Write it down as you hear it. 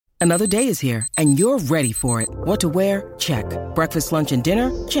Another day is here, and you're ready for it. What to wear? Check. Breakfast, lunch, and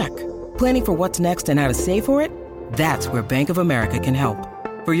dinner? Check. Planning for what's next and how to save for it? That's where Bank of America can help.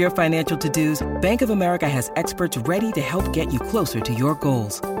 For your financial to-dos, Bank of America has experts ready to help get you closer to your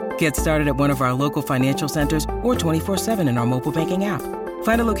goals. Get started at one of our local financial centers or 24/7 in our mobile banking app.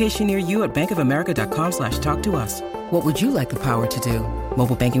 Find a location near you at bankofamerica.com/talktous. What would you like the power to do?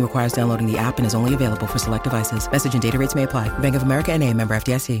 Mobile banking requires downloading the app and is only available for select devices. Message and data rates may apply. Bank of America N.A., member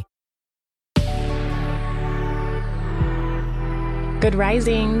FDIC. Good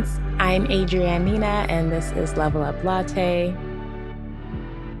risings. I'm Adrienne Nina, and this is Level Up Latte.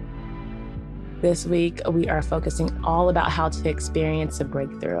 This week, we are focusing all about how to experience a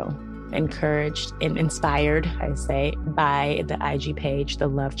breakthrough, encouraged and inspired, I say, by the IG page, The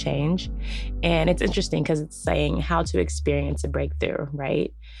Love Change. And it's interesting because it's saying how to experience a breakthrough,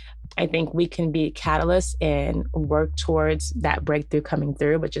 right? I think we can be catalysts and work towards that breakthrough coming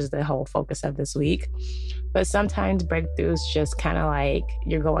through, which is the whole focus of this week. But sometimes breakthroughs just kind of like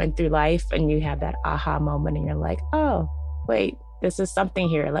you're going through life and you have that aha moment and you're like, oh, wait, this is something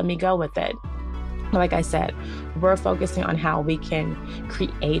here. Let me go with it. Like I said, we're focusing on how we can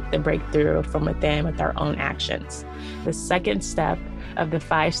create the breakthrough from within with our own actions. The second step of the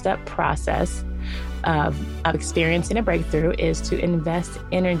 5-step process of experiencing a breakthrough is to invest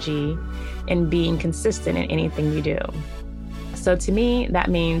energy in being consistent in anything you do. So to me, that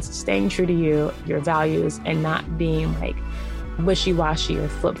means staying true to you, your values, and not being like wishy-washy or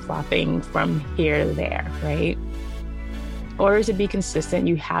flip-flopping from here to there, right? In order to be consistent,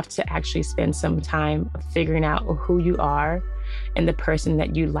 you have to actually spend some time figuring out who you are and the person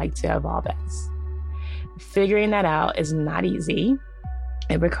that you'd like to evolve as. Figuring that out is not easy.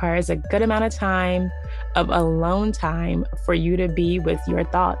 It requires a good amount of time, of alone time, for you to be with your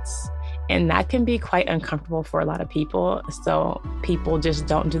thoughts. And that can be quite uncomfortable for a lot of people. So people just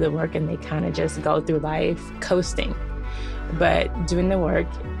don't do the work and they kind of just go through life coasting. But doing the work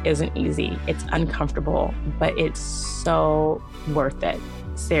isn't easy. It's uncomfortable, but it's so worth it.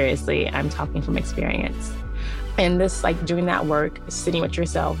 Seriously, I'm talking from experience. And this, like doing that work, sitting with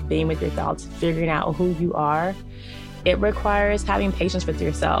yourself, being with your thoughts, figuring out who you are, it requires having patience with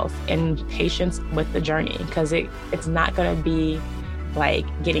yourself and patience with the journey, because it's not going to be like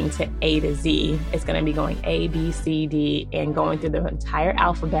getting to A to Z. It's going to be going A, B, C, D, and going through the entire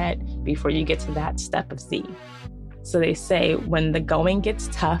alphabet before you get to that step of Z. So they say when the going gets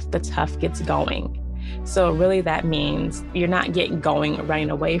tough, the tough gets going. So really that means you're not getting going, running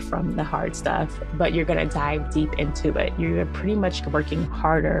away from the hard stuff, but you're going to dive deep into it. You're pretty much working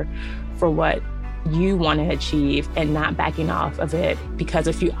harder for what you want to achieve and not backing off of it because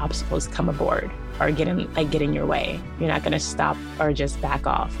a few obstacles come aboard or get in your way. You're not going to stop or just back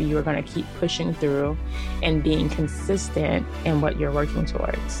off. You're going to keep pushing through and being consistent in what you're working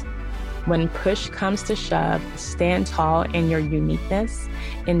towards. When push comes to shove, stand tall in your uniqueness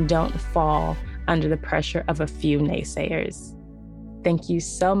and don't fall under the pressure of a few naysayers. Thank you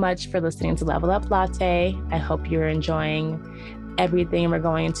so much for listening to Level Up Latte. I hope you're enjoying everything we're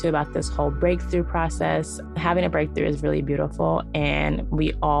going into about this whole breakthrough process. Having a breakthrough is really beautiful, and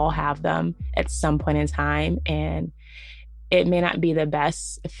we all have them at some point in time. And it may not be the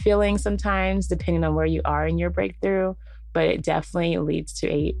best feeling sometimes, depending on where you are in your breakthrough, but it definitely leads to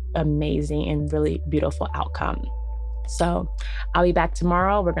an amazing and really beautiful outcome. So I'll be back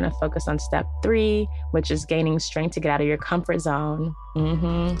tomorrow. We're going to focus on step 3, which is gaining strength to get out of your comfort zone.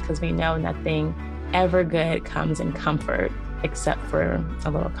 Because we know nothing ever good comes in comfort, except for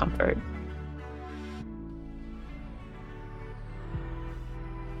a little comfort.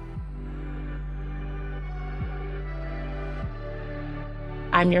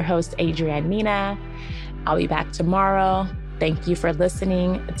 I'm your host, Adrienne Nina. I'll be back tomorrow. Thank you for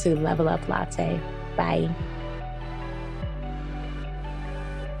listening to Level Up Latte. Bye.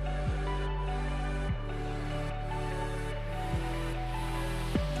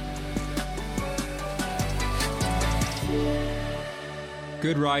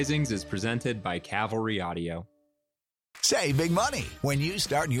 Good Risings is presented by Cavalry Audio. Save big money when you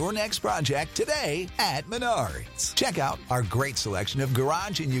start your next project today at Menards. Check out our great selection of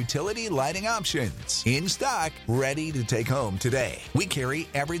garage and utility lighting options. In stock, ready to take home today. We carry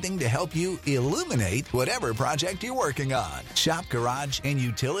everything to help you illuminate whatever project you're working on. Shop garage and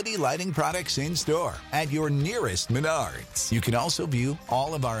utility lighting products in store at your nearest Menards. You can also view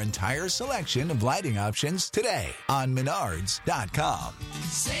all of our entire selection of lighting options today on Menards.com.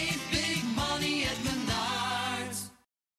 Save big